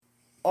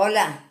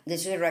Hola,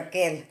 this is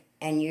Raquel,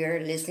 and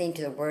you're listening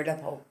to the Word of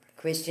Hope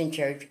Christian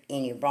Church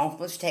in New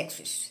Braunfels,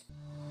 Texas.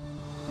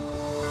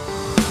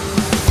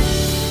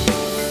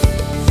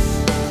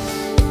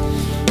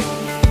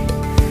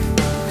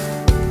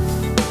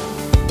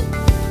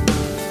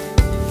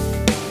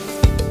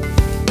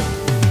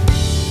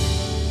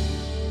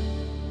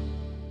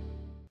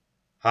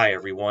 Hi,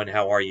 everyone.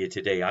 How are you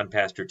today? I'm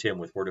Pastor Tim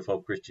with Word of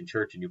Hope Christian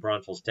Church in New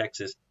Braunfels,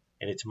 Texas,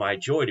 and it's my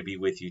joy to be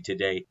with you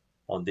today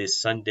on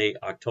this Sunday,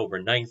 October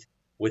 9th,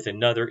 with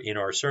another in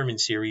our sermon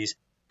series,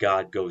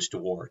 God Goes to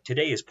War.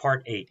 Today is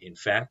part 8, in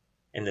fact,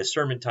 and the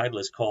sermon title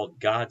is called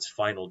God's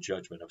Final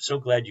Judgment. I'm so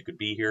glad you could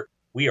be here.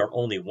 We are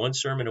only one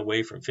sermon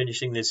away from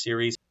finishing this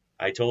series.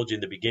 I told you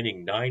in the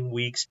beginning, 9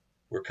 weeks.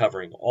 We're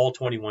covering all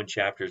 21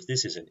 chapters.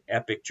 This is an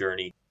epic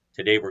journey.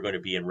 Today we're going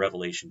to be in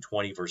Revelation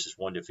 20, verses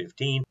 1 to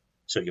 15.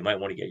 So you might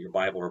want to get your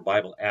Bible or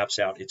Bible apps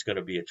out. It's going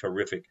to be a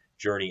terrific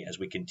journey as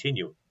we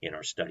continue in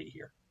our study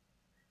here.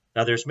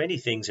 Now, there's many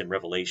things in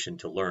Revelation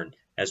to learn,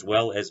 as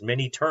well as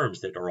many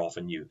terms that are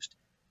often used.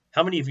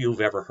 How many of you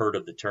have ever heard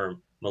of the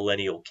term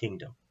millennial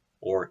kingdom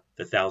or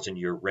the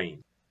 1,000-year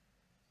reign?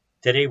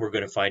 Today, we're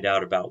going to find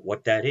out about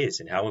what that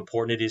is and how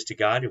important it is to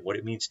God and what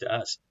it means to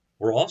us.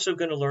 We're also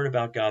going to learn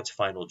about God's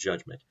final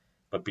judgment.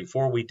 But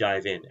before we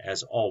dive in,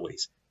 as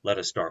always, let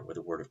us start with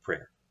a word of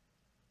prayer.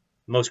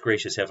 Most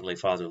gracious Heavenly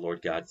Father,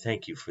 Lord God,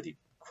 thank you for the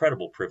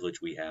incredible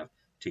privilege we have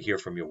to hear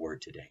from your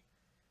word today.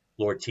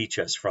 Lord, teach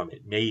us from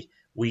it. May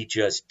we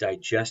just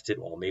digest it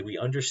all. May we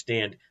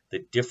understand the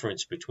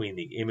difference between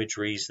the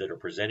imageries that are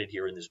presented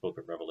here in this book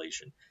of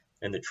Revelation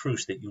and the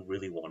truths that you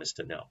really want us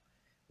to know.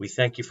 We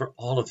thank you for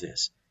all of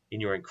this in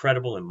your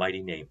incredible and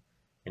mighty name.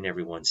 And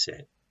everyone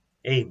said,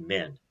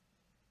 Amen.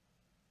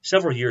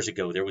 Several years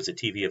ago, there was a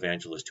TV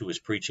evangelist who was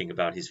preaching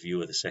about his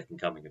view of the second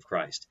coming of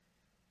Christ.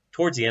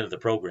 Towards the end of the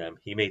program,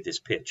 he made this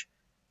pitch.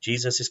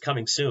 Jesus is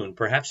coming soon,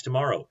 perhaps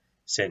tomorrow.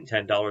 Send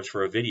 $10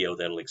 for a video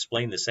that'll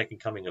explain the second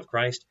coming of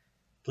Christ.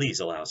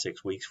 Please allow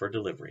 6 weeks for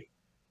delivery.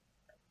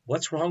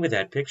 What's wrong with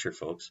that picture,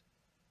 folks?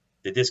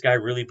 Did this guy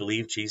really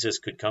believe Jesus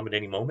could come at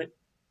any moment?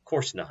 Of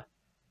course not.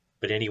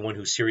 But anyone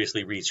who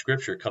seriously reads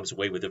Scripture comes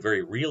away with a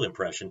very real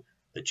impression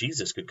that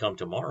Jesus could come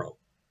tomorrow.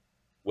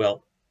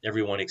 Well,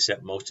 everyone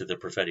except most of the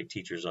prophetic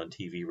teachers on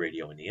TV,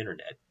 radio, and the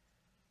internet.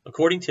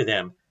 According to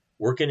them,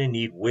 we're going to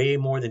need way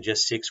more than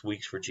just 6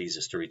 weeks for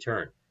Jesus to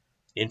return.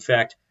 In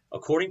fact,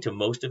 according to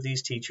most of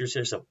these teachers,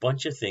 there's a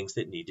bunch of things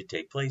that need to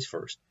take place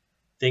first.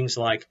 Things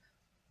like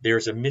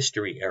there's a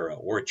mystery era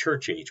or a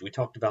church age. We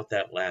talked about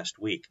that last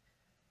week,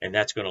 and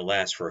that's going to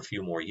last for a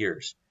few more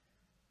years.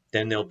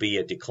 Then there'll be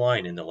a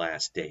decline in the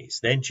last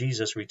days. Then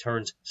Jesus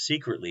returns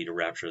secretly to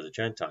rapture the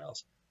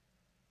Gentiles.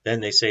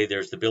 Then they say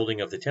there's the building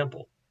of the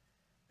temple.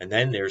 And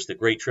then there's the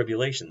Great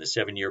Tribulation, the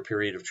 7-year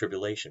period of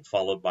tribulation,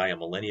 followed by a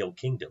millennial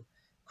kingdom.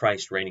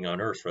 Christ reigning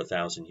on earth for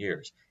 1,000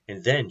 years.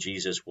 And then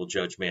Jesus will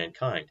judge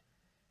mankind.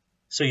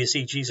 So you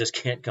see, Jesus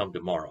can't come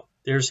tomorrow.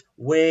 There's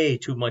way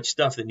too much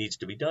stuff that needs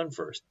to be done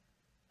first.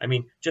 I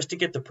mean, just to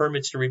get the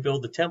permits to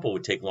rebuild the temple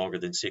would take longer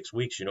than 6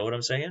 weeks. You know what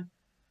I'm saying?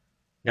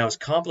 Now, as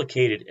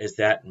complicated as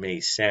that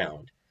may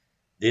sound,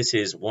 this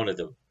is one of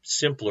the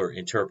simpler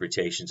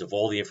interpretations of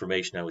all the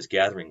information I was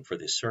gathering for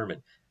this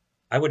sermon.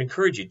 I would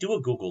encourage you, do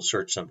a Google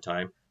search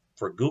sometime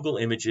for Google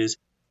images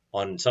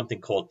on something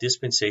called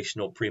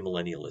dispensational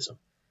premillennialism.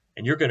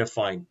 And you're going to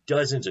find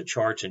dozens of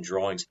charts and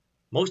drawings,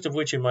 most of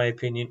which, in my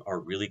opinion, are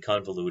really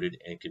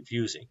convoluted and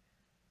confusing.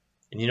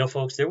 And you know,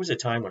 folks, there was a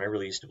time when I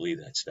really used to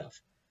believe that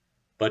stuff.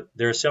 But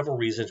there are several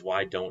reasons why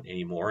I don't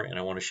anymore, and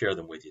I want to share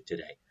them with you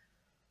today.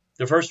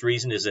 The first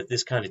reason is that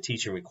this kind of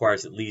teaching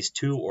requires at least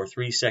 2 or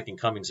 3 second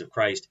comings of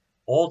Christ,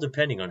 all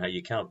depending on how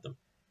you count them.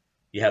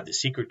 You have the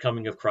secret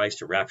coming of Christ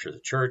to rapture the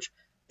church.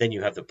 Then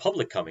you have the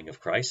public coming of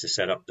Christ to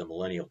set up the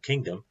millennial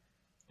kingdom.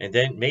 And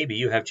then maybe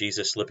you have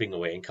Jesus slipping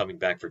away and coming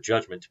back for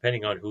judgment,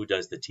 depending on who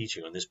does the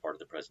teaching on this part of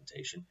the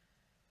presentation.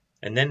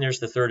 And then there's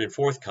the third and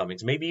fourth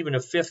comings, maybe even a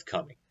fifth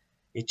coming.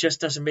 It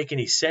just doesn't make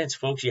any sense,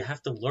 folks. You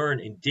have to learn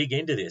and dig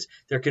into this.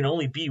 There can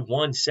only be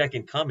one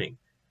second coming.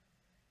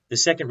 The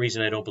second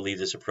reason I don't believe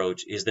this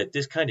approach is that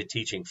this kind of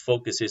teaching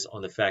focuses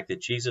on the fact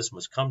that Jesus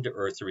must come to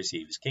earth to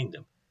receive his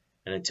kingdom.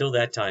 And until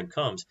that time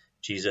comes,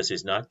 Jesus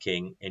is not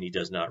king and he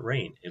does not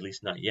reign, at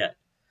least not yet.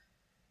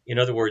 In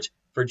other words,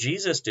 for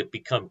Jesus to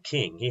become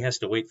king, he has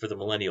to wait for the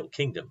millennial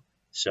kingdom,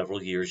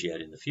 several years yet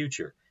in the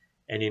future.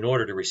 And in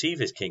order to receive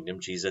his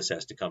kingdom, Jesus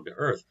has to come to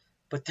earth.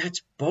 But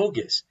that's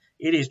bogus.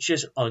 It is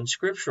just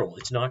unscriptural.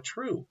 It's not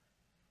true.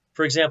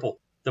 For example,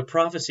 the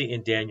prophecy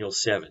in Daniel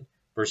 7,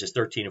 verses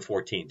 13 and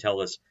 14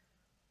 tell us,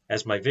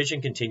 As my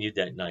vision continued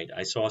that night,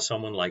 I saw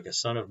someone like a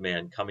son of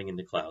man coming in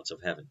the clouds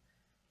of heaven.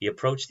 He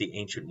approached the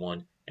Ancient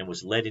One and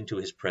was led into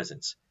his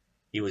presence.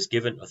 He was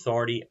given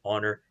authority,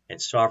 honor,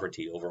 and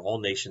sovereignty over all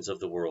nations of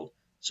the world,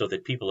 so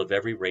that people of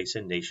every race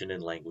and nation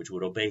and language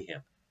would obey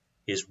him.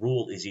 His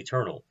rule is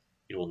eternal.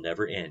 It will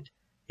never end.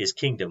 His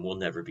kingdom will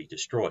never be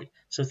destroyed.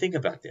 So think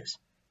about this.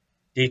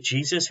 Did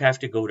Jesus have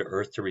to go to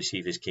earth to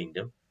receive his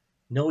kingdom?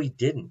 No, he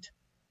didn't.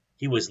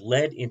 He was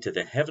led into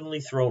the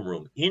heavenly throne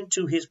room,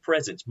 into his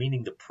presence,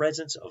 meaning the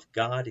presence of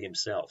God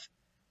himself.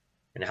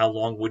 And how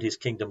long would his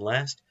kingdom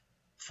last?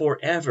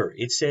 Forever.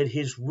 It said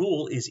his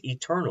rule is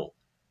eternal.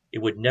 It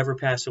would never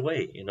pass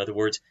away. In other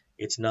words,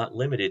 it's not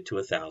limited to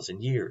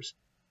 1,000 years.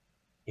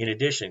 In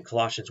addition,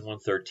 Colossians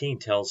 1:13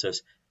 tells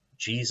us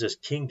Jesus'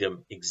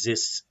 kingdom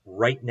exists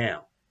right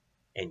now,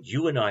 and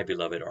you and I,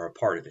 beloved, are a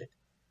part of it.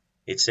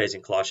 It says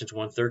in Colossians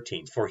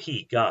 1:13, "For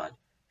he, God,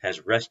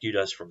 has rescued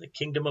us from the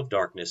kingdom of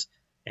darkness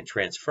and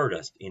transferred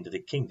us into the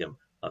kingdom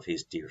of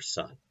his dear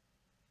Son."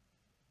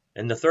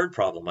 And the third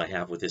problem I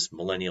have with this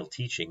millennial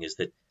teaching is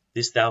that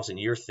this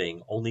 1,000-year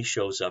thing only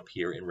shows up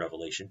here in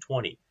Revelation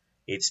 20.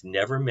 It's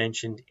never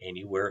mentioned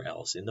anywhere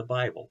else in the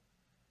Bible.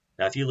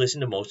 Now, if you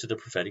listen to most of the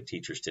prophetic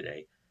teachers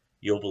today,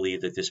 you'll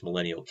believe that this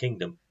millennial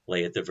kingdom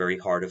lay at the very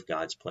heart of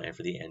God's plan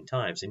for the end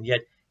times. And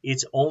yet,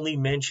 it's only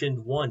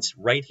mentioned once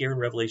right here in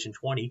Revelation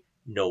 20,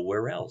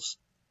 nowhere else.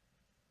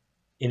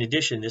 In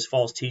addition, this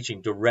false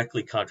teaching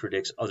directly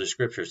contradicts other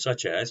scriptures,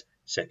 such as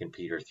 2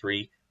 Peter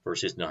 3,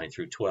 verses 9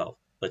 through 12.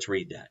 Let's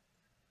read that.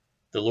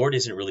 The Lord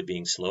isn't really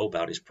being slow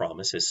about his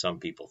promise, as some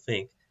people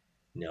think.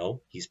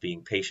 No, he's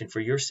being patient for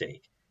your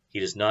sake. He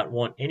does not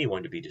want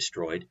anyone to be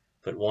destroyed,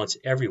 but wants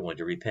everyone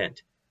to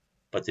repent.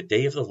 But the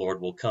day of the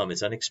Lord will come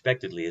as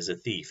unexpectedly as a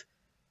thief.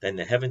 Then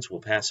the heavens will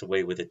pass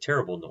away with a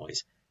terrible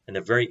noise, and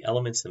the very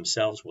elements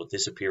themselves will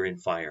disappear in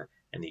fire,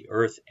 and the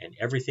earth and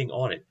everything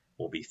on it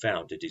will be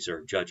found to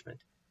deserve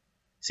judgment.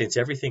 Since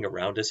everything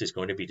around us is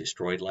going to be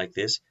destroyed like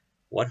this,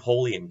 what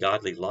holy and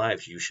godly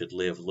lives you should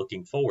live,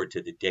 looking forward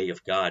to the day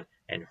of God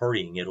and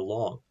hurrying it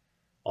along.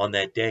 On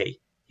that day,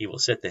 he will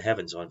set the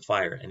heavens on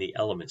fire, and the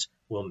elements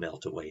will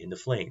melt away into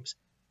flames.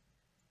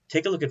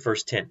 Take a look at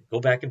verse 10. Go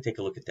back and take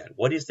a look at that.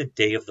 What is the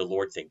day of the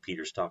Lord thing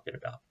Peter's talking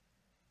about?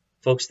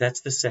 Folks,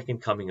 that's the second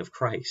coming of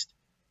Christ.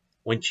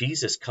 When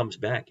Jesus comes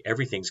back,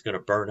 everything's going to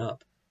burn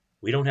up.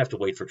 We don't have to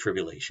wait for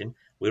tribulation.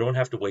 We don't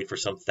have to wait for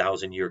some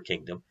 1,000-year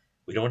kingdom.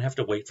 We don't have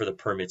to wait for the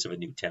permits of a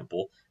new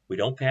temple. We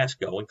don't pass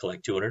go and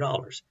collect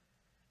 $200.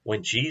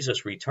 When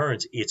Jesus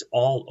returns, it's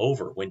all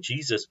over. When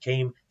Jesus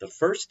came the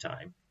first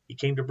time, he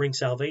came to bring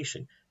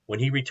salvation. When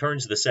he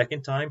returns the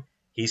second time,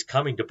 he's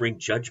coming to bring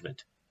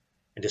judgment.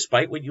 And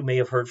despite what you may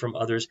have heard from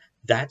others,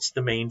 that's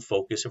the main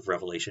focus of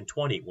Revelation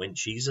 20. When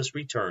Jesus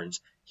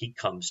returns, he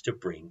comes to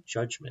bring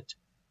judgment.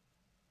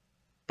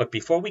 But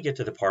before we get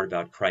to the part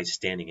about Christ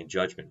standing in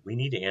judgment, we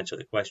need to answer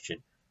the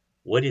question,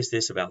 what is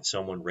this about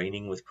someone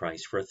reigning with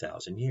Christ for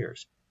 1,000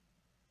 years?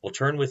 Well,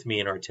 turn with me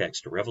in our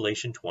text to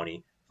Revelation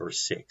 20, verse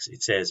 6.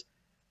 It says,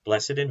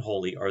 "Blessed and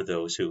holy are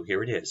those who,"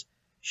 here it is,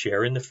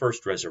 "share in the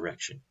first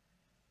resurrection.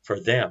 For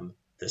them,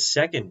 the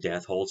second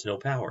death holds no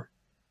power,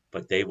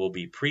 but they will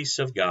be priests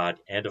of God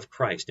and of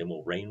Christ and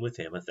will reign with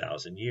him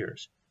 1,000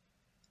 years."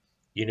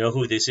 You know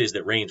who this is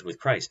that reigns with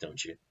Christ,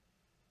 don't you?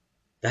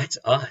 That's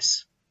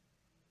us.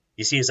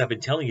 You see, as I've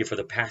been telling you for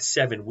the past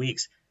 7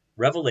 weeks,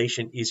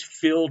 Revelation is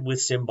filled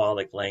with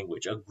symbolic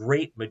language. A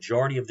great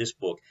majority of this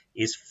book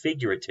is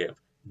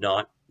figurative,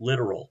 not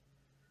literal.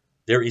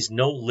 There is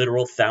no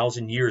literal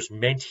 1,000 years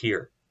meant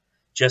here.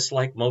 Just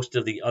like most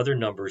of the other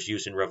numbers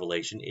used in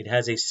Revelation, it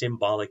has a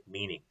symbolic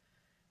meaning.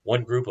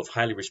 One group of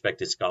highly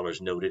respected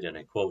scholars noted, and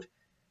I quote,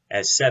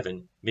 "As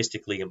 7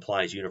 mystically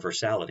implies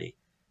universality,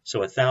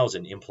 so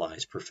 1,000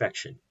 implies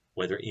perfection,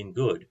 whether in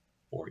good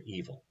or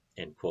evil,"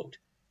 end quote.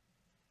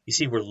 You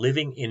see, we're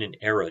living in an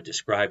era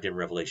described in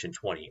Revelation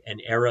 20,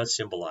 an era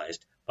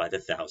symbolized by the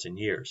 1,000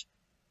 years.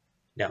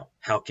 Now,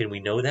 how can we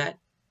know that?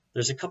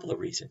 There's a couple of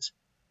reasons.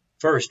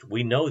 First,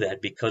 we know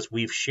that because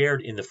we've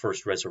shared in the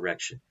first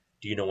resurrection.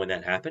 Do you know when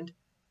that happened?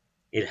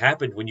 It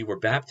happened when you were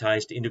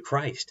baptized into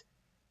Christ.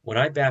 When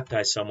I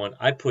baptize someone,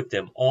 I put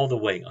them all the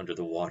way under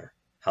the water.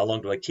 How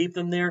long do I keep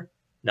them there?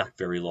 Not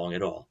very long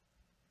at all.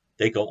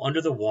 They go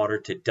under the water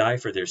to die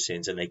for their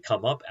sins, and they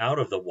come up out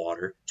of the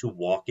water to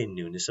walk in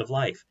newness of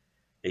life.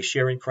 They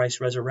share in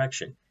Christ's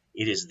resurrection.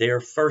 It is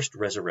their first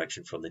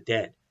resurrection from the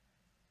dead.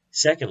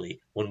 Secondly,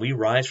 when we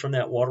rise from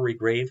that watery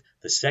grave,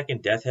 the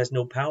second death has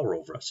no power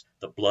over us.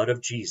 The blood of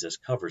Jesus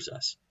covers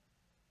us.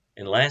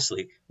 And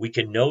lastly, we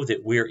can know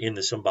that we're in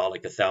the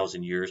symbolic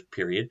 1,000 years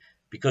period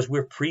because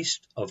we're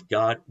priests of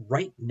God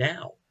right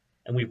now,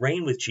 and we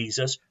reign with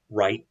Jesus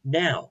right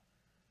now.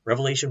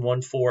 Revelation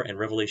 1:4 and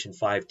Revelation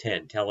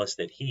 5:10 tell us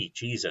that he,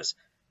 Jesus,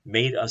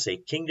 made us a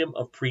kingdom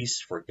of priests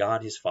for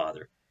God his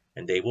Father,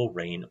 and they will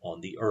reign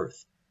on the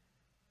earth.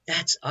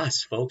 That's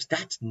us, folks.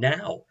 That's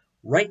now.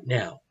 Right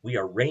now, we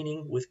are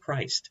reigning with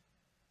Christ.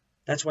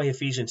 That's why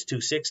Ephesians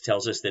 2:6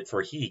 tells us that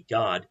for he,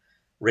 God,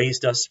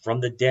 raised us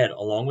from the dead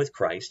along with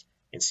Christ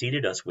and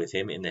seated us with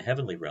him in the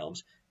heavenly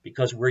realms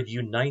because we're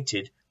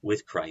united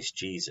with Christ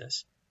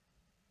Jesus.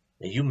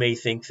 Now, you may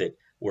think that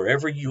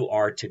wherever you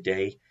are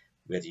today,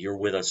 whether you're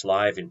with us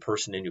live in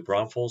person in New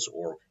Braunfels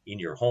or in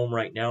your home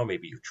right now,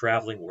 maybe you're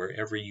traveling,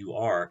 wherever you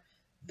are,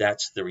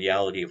 that's the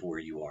reality of where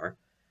you are.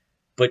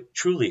 But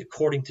truly,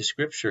 according to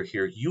Scripture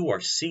here, you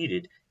are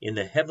seated in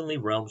the heavenly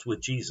realms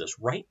with Jesus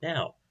right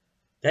now.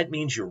 That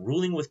means you're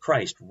ruling with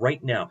Christ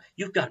right now.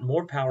 You've got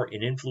more power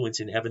and influence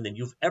in heaven than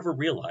you've ever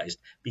realized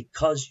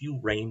because you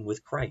reign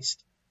with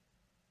Christ.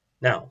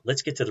 Now,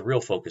 let's get to the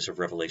real focus of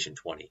Revelation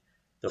 20,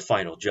 the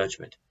final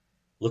judgment.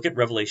 Look at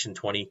Revelation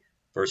 20,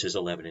 verses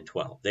 11 and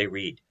 12. They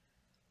read,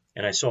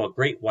 "And I saw a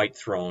great white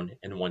throne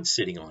and one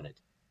sitting on it.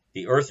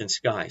 The earth and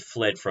sky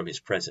fled from his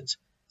presence,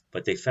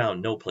 but they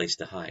found no place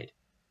to hide.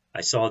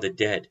 I saw the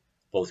dead,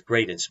 both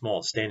great and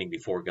small, standing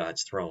before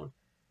God's throne.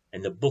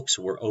 And the books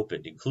were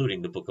opened,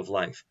 including the book of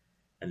life.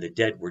 And the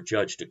dead were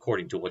judged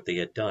according to what they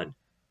had done,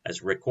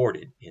 as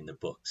recorded in the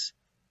books."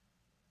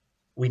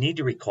 We need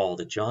to recall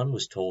that John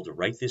was told to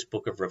write this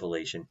book of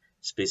Revelation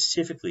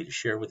specifically to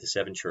share with the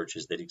 7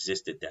 churches that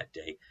existed that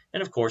day,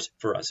 and of course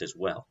for us as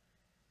well.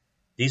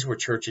 These were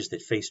churches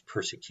that faced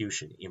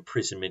persecution,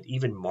 imprisonment,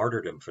 even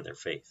martyrdom for their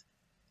faith.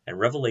 And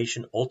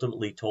Revelation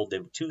ultimately told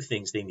them 2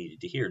 things they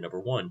needed to hear. Number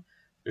 1,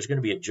 there's going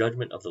to be a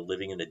judgment of the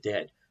living and the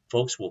dead.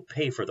 Folks will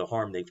pay for the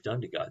harm they've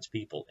done to God's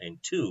people.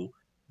 And 2,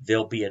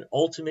 there'll be an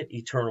ultimate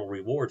eternal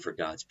reward for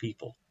God's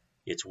people.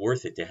 It's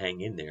worth it to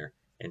hang in there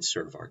and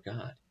serve our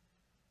God.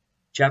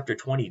 Chapter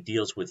 20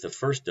 deals with the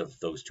first of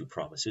those 2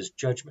 promises,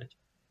 judgment.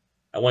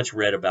 I once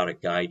read about a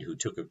guide who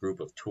took a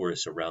group of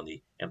tourists around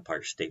the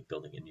Empire State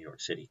Building in New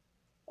York City.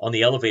 On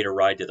the elevator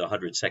ride to the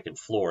 102nd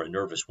floor, a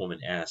nervous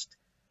woman asked,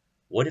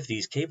 "What if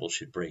these cables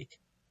should break?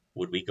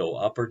 Would we go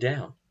up or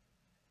down?"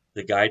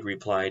 The guide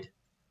replied,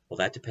 "Well,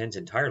 that depends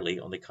entirely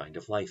on the kind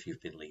of life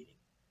you've been leading."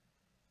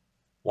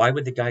 Why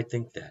would the guide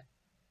think that?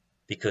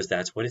 Because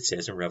that's what it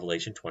says in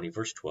Revelation 20,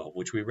 verse 12,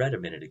 which we read a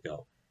minute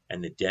ago.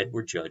 And the dead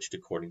were judged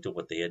according to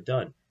what they had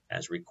done,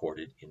 as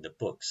recorded in the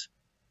books.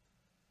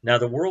 Now,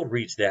 the world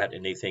reads that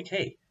and they think,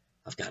 hey,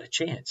 I've got a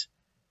chance.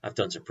 I've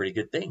done some pretty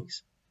good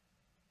things.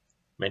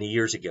 Many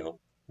years ago,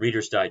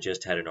 Reader's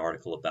Digest had an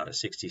article about a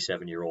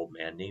 67-year-old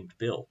man named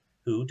Bill,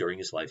 who, during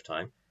his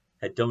lifetime,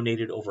 had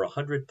donated over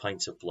 100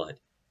 pints of blood.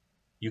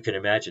 You can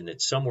imagine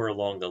that somewhere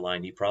along the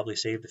line he probably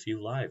saved a few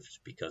lives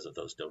because of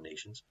those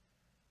donations.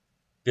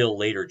 Bill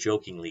later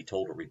jokingly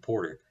told a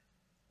reporter,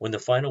 "When the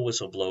final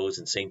whistle blows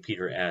and St.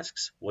 Peter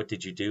asks, 'What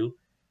did you do?'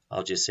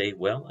 I'll just say,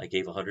 'Well, I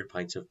gave 100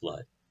 pints of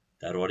blood.'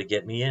 That ought to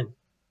get me in."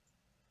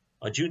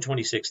 On June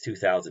 26,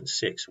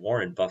 2006,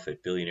 Warren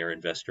Buffett, billionaire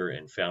investor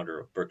and founder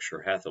of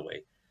Berkshire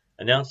Hathaway,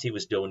 announced he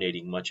was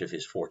donating much of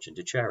his fortune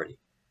to charity.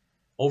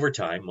 Over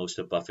time, most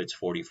of Buffett's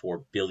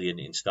 $44 billion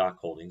in stock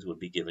holdings would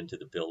be given to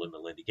the Bill and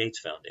Melinda Gates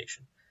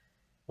Foundation.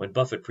 When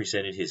Buffett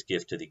presented his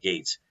gift to the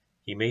Gates,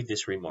 he made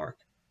this remark,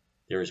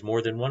 "There is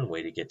more than one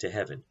way to get to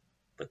heaven,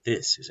 but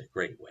this is a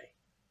great way."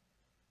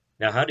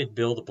 Now, how did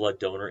Bill, the blood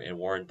donor, and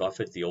Warren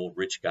Buffett, the old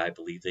rich guy,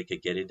 believe they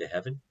could get into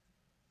heaven?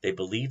 They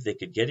believed they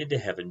could get into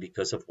heaven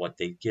because of what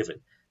they'd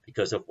given,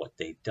 because of what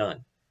they'd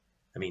done.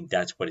 I mean,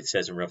 that's what it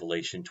says in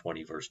Revelation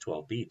 20, verse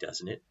 12b,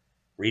 doesn't it?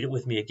 Read it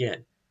with me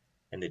again.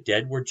 "And the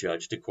dead were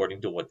judged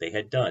according to what they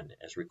had done,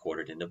 as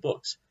recorded in the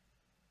books."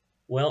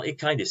 Well, it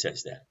kind of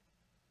says that.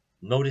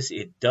 Notice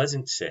it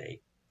doesn't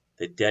say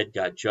the dead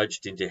got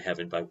judged into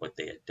heaven by what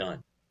they had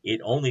done.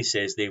 It only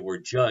says they were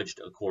judged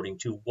according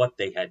to what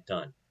they had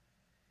done.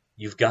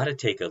 You've got to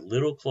take a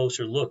little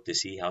closer look to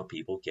see how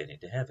people get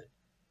into heaven.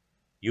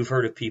 You've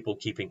heard of people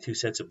keeping 2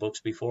 sets of books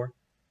before?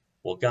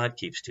 Well, God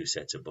keeps 2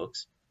 sets of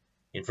books.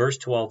 In verse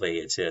 12a,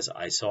 it says,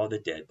 "I saw the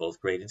dead, both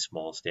great and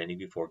small, standing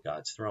before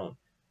God's throne,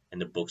 and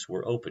the books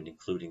were opened,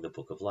 including the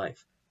book of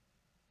life."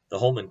 The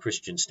Holman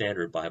Christian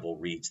Standard Bible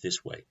reads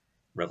this way,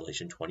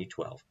 Revelation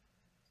 20:12.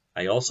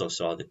 "I also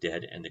saw the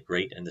dead and the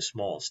great and the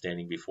small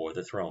standing before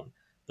the throne.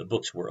 The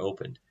books were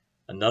opened.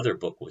 Another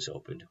book was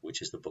opened,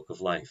 which is the book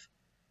of life.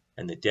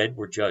 And the dead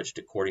were judged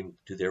according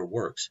to their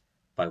works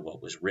by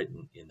what was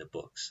written in the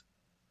books."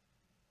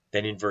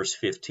 Then in verse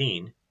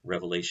 15,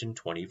 Revelation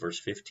 20, verse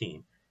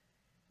 15,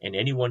 "And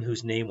anyone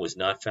whose name was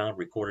not found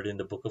recorded in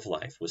the book of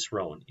life was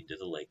thrown into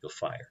the lake of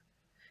fire."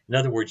 In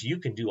other words, you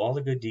can do all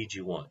the good deeds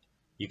you want.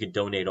 You can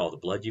donate all the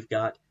blood you've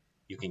got.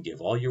 You can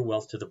give all your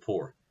wealth to the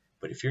poor.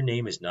 But if your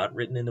name is not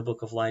written in the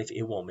book of life,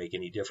 it won't make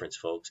any difference,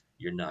 folks.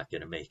 You're not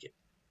going to make it.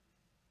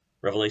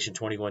 Revelation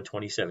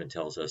 21:27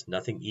 tells us,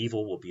 "Nothing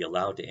evil will be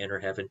allowed to enter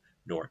heaven,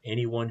 nor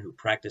anyone who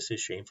practices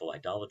shameful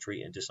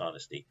idolatry and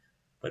dishonesty,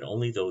 but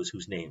only those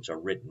whose names are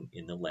written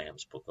in the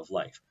Lamb's book of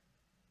life."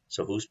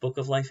 So whose book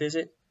of life is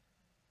it?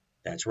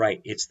 That's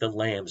right, it's the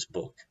Lamb's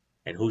book.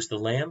 And who's the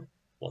Lamb?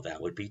 Well,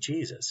 that would be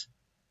Jesus.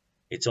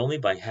 It's only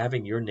by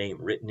having your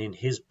name written in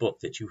his book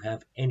that you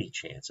have any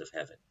chance of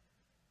heaven.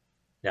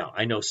 Now,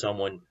 I know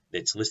someone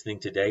that's listening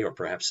today, or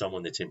perhaps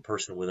someone that's in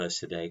person with us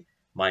today,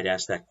 might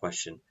ask that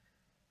question,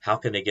 how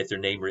can they get their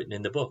name written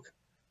in the book?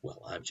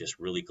 Well, I'm just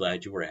really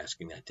glad you were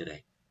asking that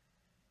today.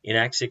 In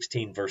Acts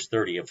 16, verse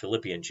 30, a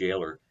Philippian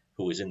jailer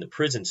who was in the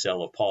prison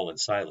cell of Paul and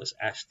Silas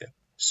asked them,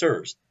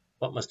 "Sirs,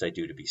 what must I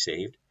do to be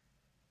saved?"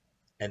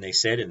 And they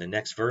said in the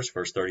next verse,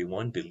 verse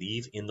 31,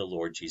 "Believe in the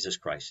Lord Jesus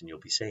Christ and you'll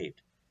be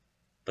saved."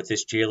 But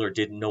this jailer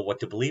didn't know what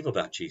to believe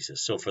about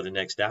Jesus, so for the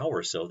next hour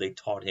or so, they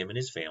taught him and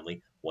his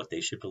family what they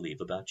should believe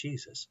about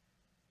Jesus.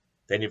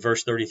 Then in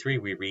verse 33,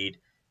 we read,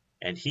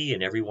 "And he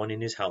and everyone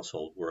in his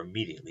household were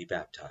immediately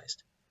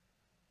baptized."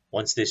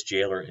 Once this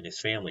jailer and his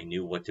family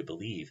knew what to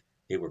believe,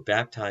 they were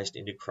baptized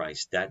into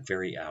Christ that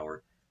very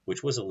hour,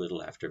 which was a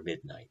little after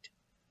midnight.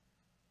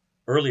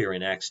 Earlier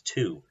in Acts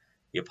 2,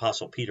 the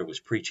Apostle Peter was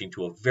preaching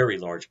to a very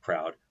large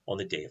crowd on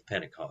the day of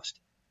Pentecost.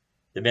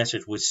 The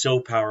message was so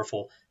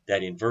powerful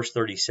that in verse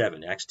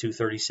 37, Acts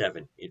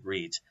 2:37, it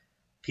reads,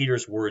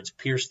 Peter's words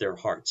pierced their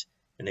hearts,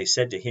 and they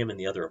said to him and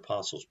the other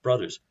apostles,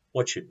 Brothers,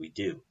 what should we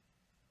do?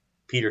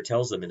 Peter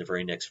tells them in the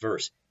very next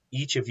verse,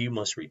 Each of you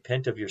must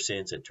repent of your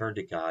sins and turn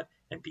to God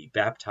and be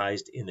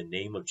baptized in the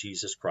name of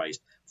Jesus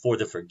Christ for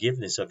the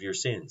forgiveness of your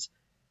sins.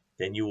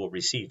 Then you will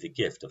receive the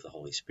gift of the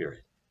Holy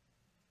Spirit.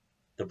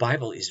 The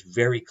Bible is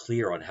very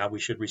clear on how we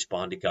should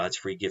respond to God's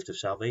free gift of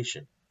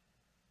salvation.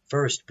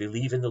 First,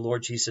 believe in the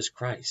Lord Jesus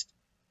Christ.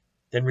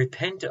 Then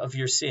repent of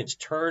your sins.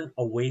 Turn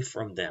away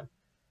from them.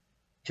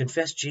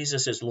 Confess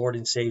Jesus as Lord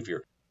and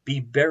Savior. Be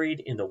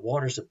buried in the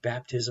waters of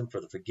baptism for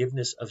the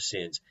forgiveness of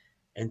sins.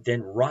 And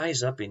then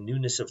rise up in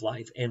newness of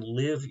life and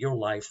live your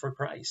life for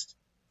Christ.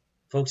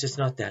 Folks, it's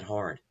not that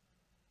hard.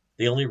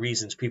 The only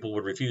reasons people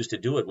would refuse to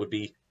do it would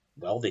be,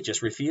 well, they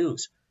just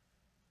refuse.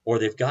 Or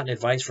they've gotten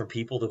advice from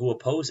people who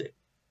oppose it.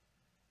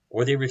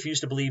 Or they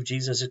refuse to believe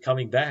Jesus is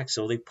coming back,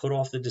 so they put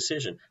off the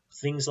decision.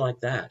 Things like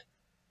that.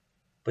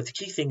 But the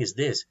key thing is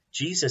this: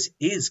 Jesus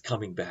is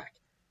coming back.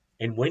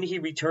 And when he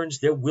returns,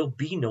 there will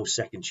be no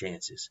second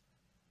chances.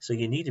 So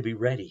you need to be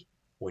ready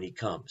when he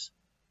comes.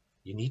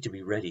 You need to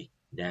be ready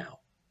now.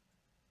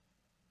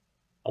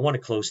 I want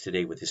to close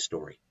today with this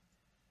story.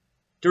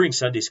 During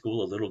Sunday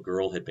school, a little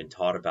girl had been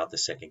taught about the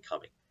second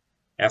coming.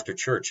 After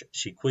church,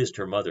 she quizzed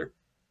her mother,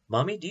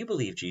 Mommy, do you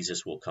believe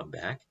Jesus will come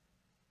back?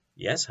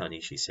 Yes,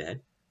 honey, she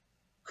said.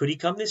 Could he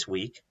come this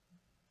week?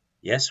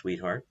 Yes,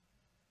 sweetheart.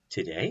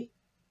 Today?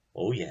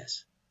 Oh,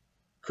 yes.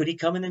 Could he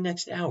come in the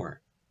next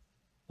hour?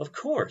 Of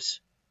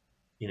course.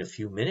 In a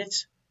few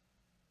minutes?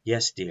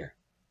 Yes, dear.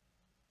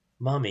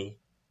 Mommy,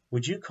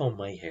 would you comb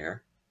my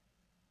hair?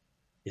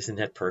 Isn't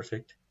that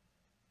perfect?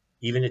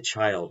 Even a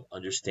child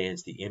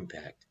understands the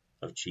impact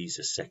of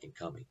Jesus' second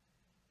coming.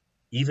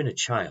 Even a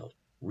child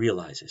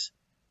realizes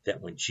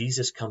that when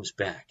Jesus comes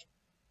back,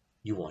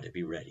 you want to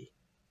be ready.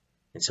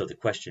 And so the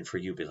question for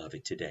you,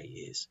 beloved, today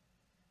is,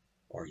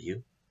 are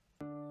you?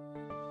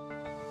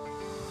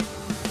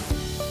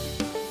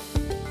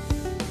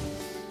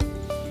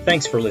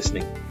 Thanks for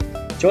listening.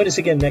 Join us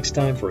again next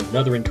time for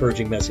another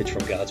encouraging message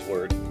from God's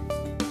Word.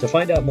 To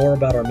find out more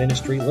about our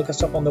ministry, look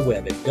us up on the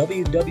web at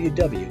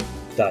www.whccnb.org.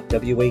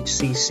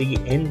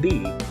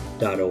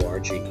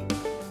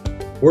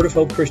 Word of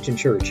Hope Christian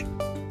Church.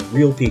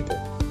 Real people,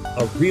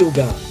 a real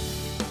God,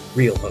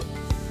 real hope.